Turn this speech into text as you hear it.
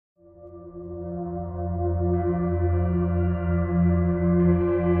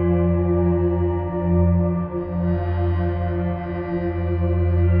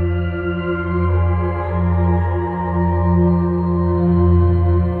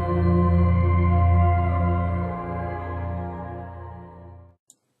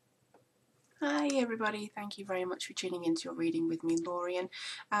everybody, thank you very much for tuning into your reading with me, Lorien.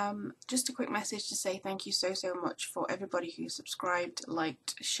 Just a quick message to say thank you so much for everybody who subscribed,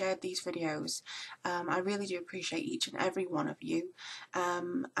 liked, shared these videos. I really do appreciate each and every one of you,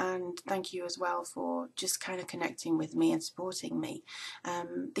 and thank you as well for just kind of connecting with me and supporting me.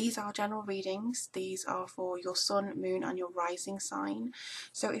 These are general readings. These are for your sun, moon and your rising sign.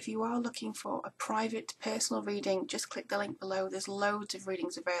 So if you are looking for a private personal reading, just click the link below. There's loads of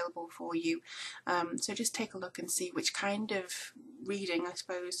readings available for you. So just take a look and see which kind of reading, I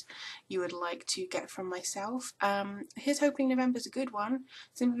suppose, you would like to get from myself. Here's hoping November's a good one,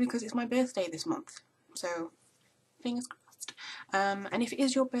 simply because it's my birthday this month. So fingers crossed. And if it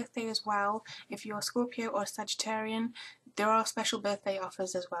is your birthday as well, if you're a Scorpio or a Sagittarian, there are special birthday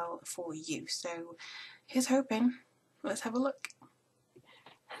offers as well for you. So here's hoping. Let's have a look.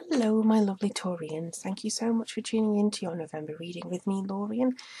 Hello my lovely Taurians, thank you so much for tuning in to your November reading with me,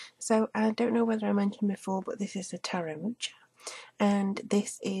 Lorien. So I don't know whether I mentioned before, but this is the Tarot Mucha, and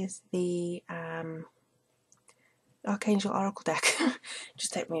this is the Archangel Oracle deck.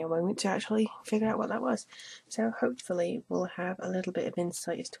 Just take me a moment to actually figure out what that was. So hopefully we'll have a little bit of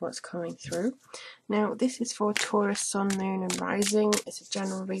insight as to what's coming through. Now this is for Taurus, Sun, Moon and Rising. It's a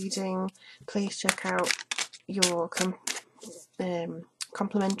general reading. Please check out your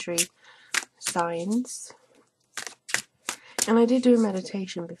complementary signs. And I did do a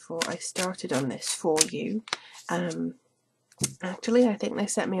meditation before I started on this for you. Actually, I think they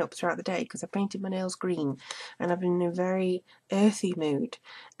set me up throughout the day because I painted my nails green and I've been in a very earthy mood.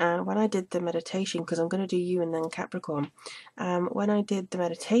 And when I did the meditation, because I'm going to do you and then Capricorn, when I did the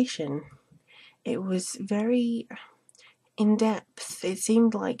meditation, it was very in depth. It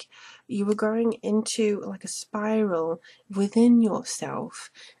seemed like you were going into like a spiral within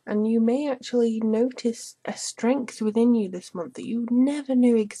yourself, and you may actually notice a strength within you this month that you never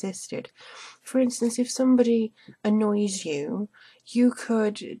knew existed. For instance, if somebody annoys you, you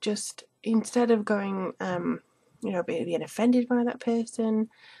could just, instead of going being offended by that person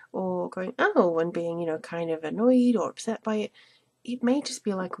or going oh and being kind of annoyed or upset by it, it may just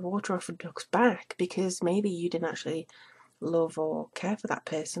be like water off a duck's back, because maybe you didn't actually love or care for that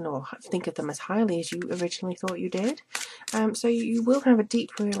person or think of them as highly as you originally thought you did. So you will have a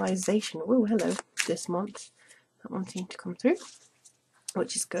deep realization. Oh, hello, this month. That one seemed to come through,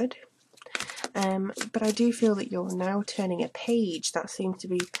 which is good. But I do feel that you're now turning a page. That seems to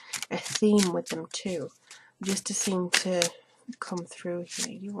be a theme with them too. Just to seem to come through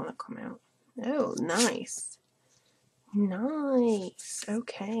here. You want to come out. Oh, nice. Nice.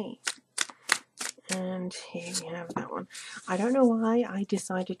 Okay. And here we have that one. I don't know why I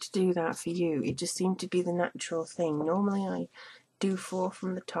decided to do that for you. It just seemed to be the natural thing. Normally I do 4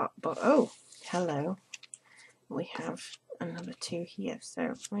 from the top, but oh, hello. We have another 2 here. So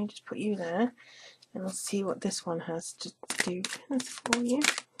let me just put you there and we'll see what this one has to do for you.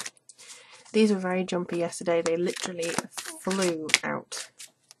 These were very jumpy yesterday. They literally flew out.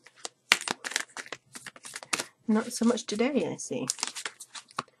 Not so much today, I see.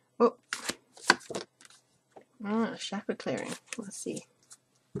 Oh. Chakra clearing. Let's see.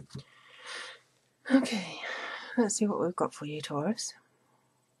 Okay, let's see what we've got for you, Taurus.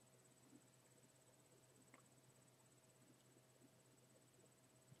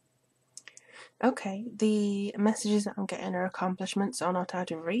 Okay, the messages that I'm getting are accomplishments are not out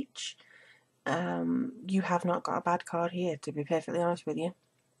of reach. You have not got a bad card here, to be perfectly honest with you.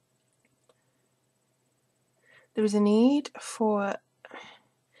 There is a need for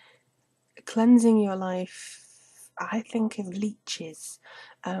cleansing your life, I think, of leeches,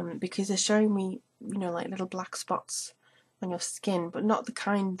 because they're showing me, like little black spots on your skin, but not the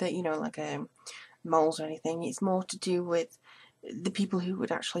kind that, like moles or anything. It's more to do with the people who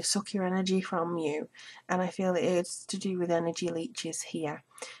would actually suck your energy from you, and I feel it's to do with energy leeches here.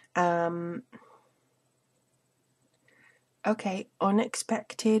 Okay,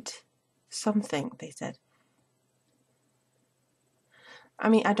 unexpected something, they said. I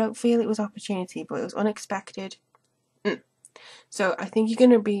mean, I don't feel it was opportunity, but it was unexpected. So I think you're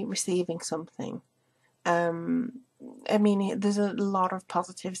going to be receiving something. I mean, there's a lot of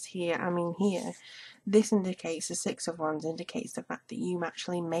positives here. I mean, here, this indicates, the 6 of Wands indicates the fact that you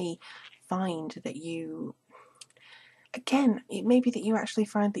actually may find that you, again, it may be that you actually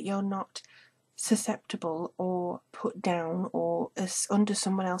find that you're not susceptible or put down or as under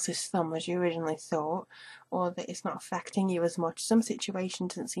someone else's thumb as you originally thought, or that it's not affecting you as much. Some situation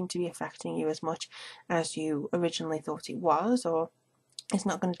doesn't seem to be affecting you as much as you originally thought it was, or it's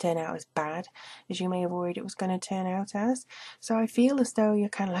not going to turn out as bad as you may have worried it was going to turn out as. So I feel as though you're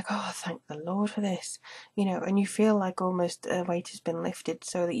kind of like, oh, thank the Lord for this, and you feel like almost a weight has been lifted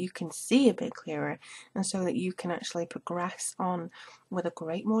so that you can see a bit clearer and so that you can actually progress on with a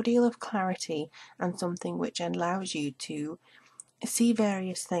great more deal of clarity and something which allows you to see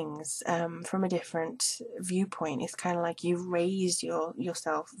various things from a different viewpoint. It's kind of like you've raised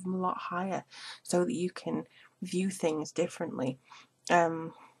yourself a lot higher so that you can view things differently.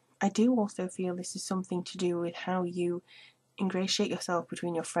 I do also feel this is something to do with how you ingratiate yourself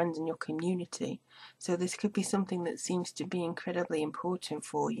between your friends and your community. So this could be something that seems to be incredibly important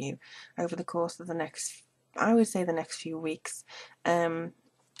for you over the course of I would say the next few weeks,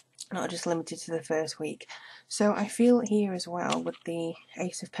 not just limited to the first week. So I feel here as well with the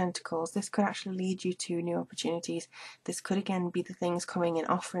Ace of Pentacles, this could actually lead you to new opportunities. This could again be the things coming and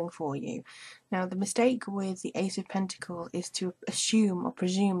offering for you. Now the mistake with the Ace of Pentacles is to assume or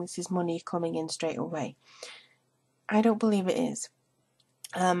presume this is money coming in straight away. I don't believe it is.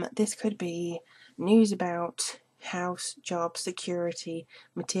 This could be news about house, job, security,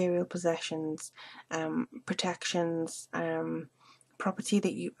 material possessions, protections, property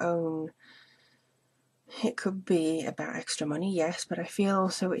that you own. It could be about extra money, yes, but I feel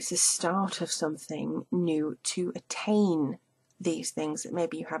also it's the start of something new to attain these things that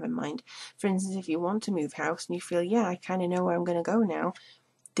maybe you have in mind. For instance, if you want to move house and you feel, yeah, I kind of know where I'm going to go now,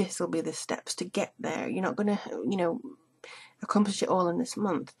 this will be the steps to get there. You're not going to, accomplish it all in this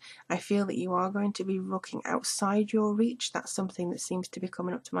month. I feel that you are going to be looking outside your reach. That's something that seems to be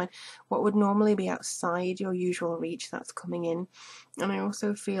coming up to mind. What would normally be outside your usual reach, that's coming in. And I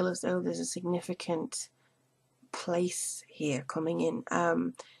also feel as though there's a significant place here coming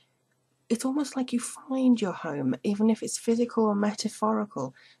in. It's almost like you find your home, even if it's physical or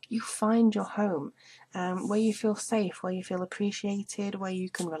metaphorical. You find your home, where you feel safe, where you feel appreciated, where you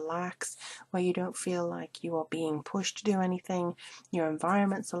can relax, where you don't feel like you are being pushed to do anything. Your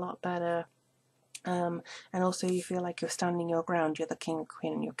environment's a lot better. And also you feel like you're standing your ground. You're the king or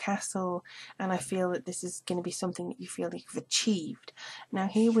queen in your castle, and I feel that this is going to be something that you feel like you've achieved. Now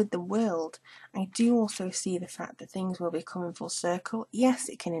here with the world, I do also see the fact that things will be coming full circle. Yes,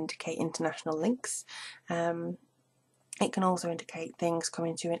 it can indicate international links. It can also indicate things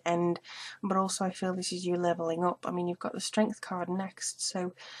coming to an end, but also I feel this is you leveling up. I mean, you've got the Strength card next,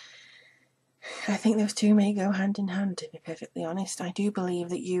 so I think those two may go hand in hand, to be perfectly honest. I do believe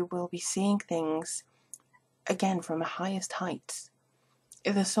that you will be seeing things, again, from the highest heights.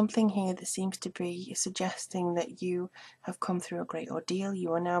 If there's something here that seems to be suggesting that you have come through a great ordeal,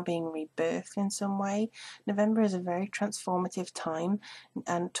 you are now being rebirthed in some way. November is a very transformative time,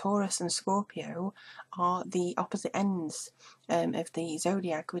 and Taurus and Scorpio are the opposite ends of the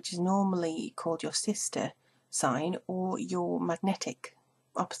zodiac, which is normally called your sister sign or your magnetic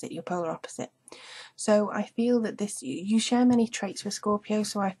opposite, your polar opposite. So I feel that you share many traits with Scorpio,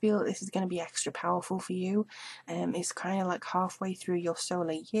 so I feel that this is going to be extra powerful for you. It's kind of like halfway through your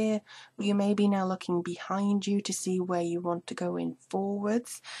solar year. You may be now looking behind you to see where you want to go in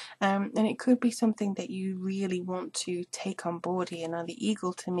forwards. And it could be something that you really want to take on board here. Now the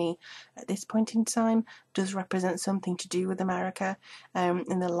eagle to me at this point in time does represent something to do with America.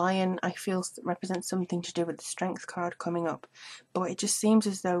 And the lion I feel represents something to do with the Strength card coming up. But it just seems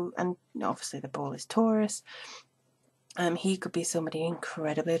as though, and obviously the ball is Taurus, he could be somebody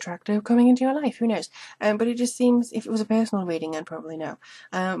incredibly attractive coming into your life, who knows, but it just seems, if it was a personal reading I'd probably know,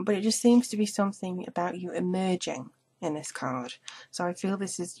 but it just seems to be something about you emerging in this card. So I feel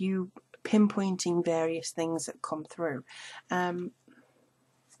this is you pinpointing various things that come through.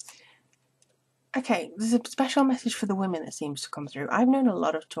 Okay, there's a special message for the women that seems to come through. I've known a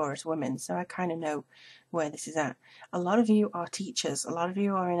lot of Taurus women, so I kind of know where this is at. A lot of you are teachers, a lot of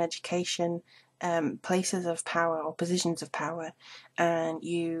you are in education, places of power or positions of power, and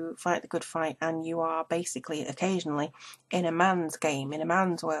you fight the good fight, and you are basically occasionally in a man's game, in a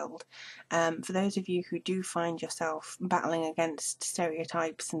man's world. For those of you who do find yourself battling against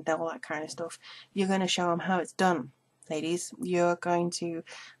stereotypes and all that kind of stuff, you're going to show them how it's done. Ladies, you're going to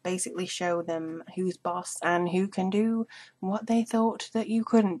basically show them who's boss and who can do what they thought that you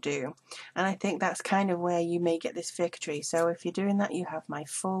couldn't do. And I think that's kind of where you may get this victory. So if you're doing that, you have my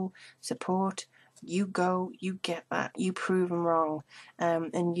full support. You go, you get that, you prove them wrong,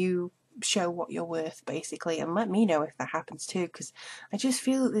 and you show what you're worth, basically, and let me know if that happens too, because I just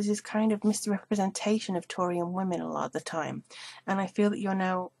feel that there's this kind of misrepresentation of Taurian women a lot of the time, and I feel that you're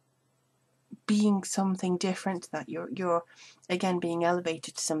now being something different, that you're again being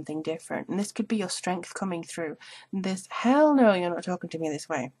elevated to something different, and this could be your strength coming through. This, hell no, you're not talking to me this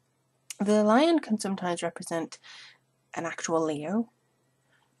way. The lion can sometimes represent an actual Leo,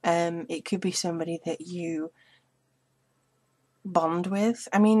 It could be somebody that you bond with.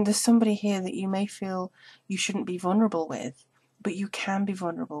 I mean, there's somebody here that you may feel you shouldn't be vulnerable with, but you can be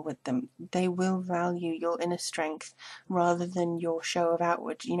vulnerable with them. They will value your inner strength rather than your show of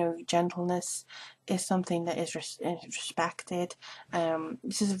outward. You know, gentleness is something that is respected.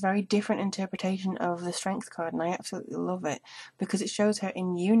 This is a very different interpretation of the strength card, and I absolutely love it because it shows her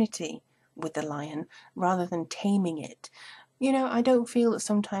in unity with the lion rather than taming it. You know, I don't feel that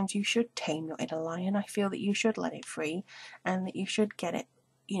sometimes you should tame your inner lion. I feel that you should let it free and that you should get it,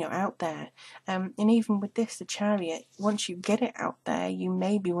 you know, out there. And even with this, the chariot, once you get it out there, you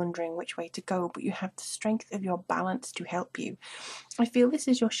may be wondering which way to go, but you have the strength of your balance to help you. I feel this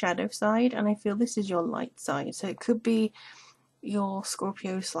is your shadow side, and I feel this is your light side. So it could be your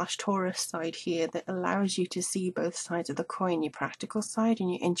Scorpio/Taurus side here that allows you to see both sides of the coin, your practical side and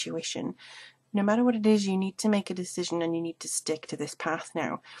your intuition. No matter what it is, you need to make a decision and you need to stick to this path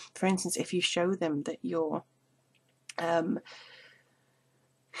now. For instance, if you show them that you're, how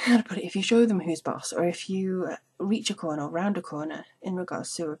to put it, if you show them who's boss, or if you reach a corner or round a corner in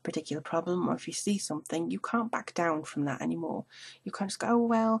regards to a particular problem, or if you see something, you can't back down from that anymore. You can't just go, oh,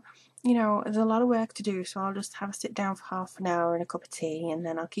 well, you know, there's a lot of work to do, so I'll just have a sit down for half an hour and a cup of tea, and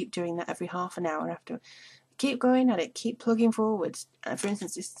then I'll keep doing that every half an hour after. Keep going at it, keep plugging forwards. For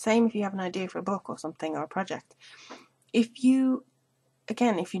instance, it's the same if you have an idea for a book or something or a project. If you,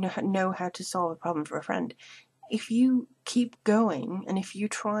 again, if you know how to solve a problem for a friend, if you keep going and if you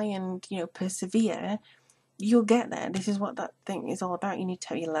try and, you know, persevere, you'll get there. This is what that thing is all about. You need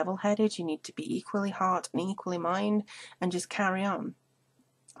to be level-headed, you need to be equally heart and equally mind, and just carry on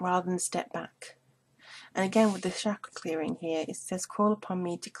rather than step back. And again, with the chakra clearing here, it says, call upon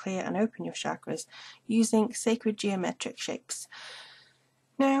me to clear and open your chakras using sacred geometric shapes.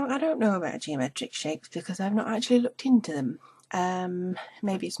 Now, I don't know about geometric shapes because I've not actually looked into them.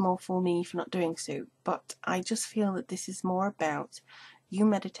 Maybe it's more for me for not doing so, but I just feel that this is more about you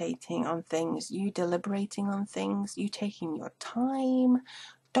meditating on things, you deliberating on things, you taking your time.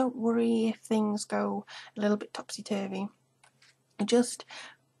 Don't worry if things go a little bit topsy-turvy. Just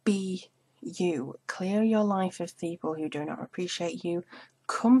be you. Clear your life of people who do not appreciate you.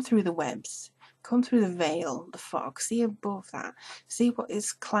 Come through the webs. Come through the veil, the fog. See above that. See what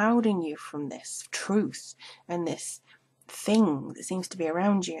is clouding you from this truth and this thing that seems to be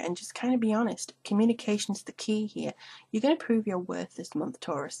around you, and just kind of be honest. Communication's the key here. You're going to prove your worth this month,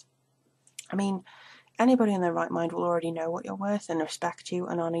 Taurus. I mean, anybody in their right mind will already know what you're worth and respect you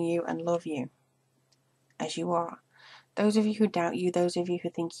and honour you and love you as you are. Those of you who doubt you, those of you who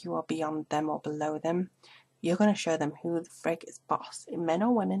think you are beyond them or below them, you're going to show them who the frick is boss. Men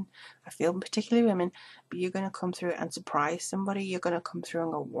or women, I feel particularly women, but you're going to come through and surprise somebody. You're going to come through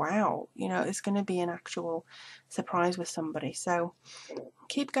and go, wow, you know, it's going to be an actual surprise with somebody. So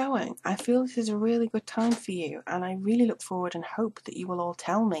keep going. I feel this is a really good time for you, and I really look forward and hope that you will all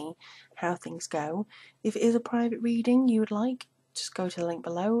tell me how things go. If it is a private reading you would like, just go to the link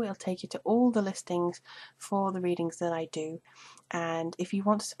below. It'll take you to all the listings for the readings that I do. And if you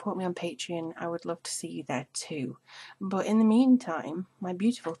want to support me on Patreon, I would love to see you there too. But in the meantime, my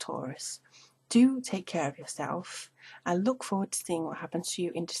beautiful Taurus, do take care of yourself. I look forward to seeing what happens to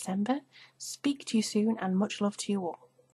you in December. Speak to you soon, and much love to you all.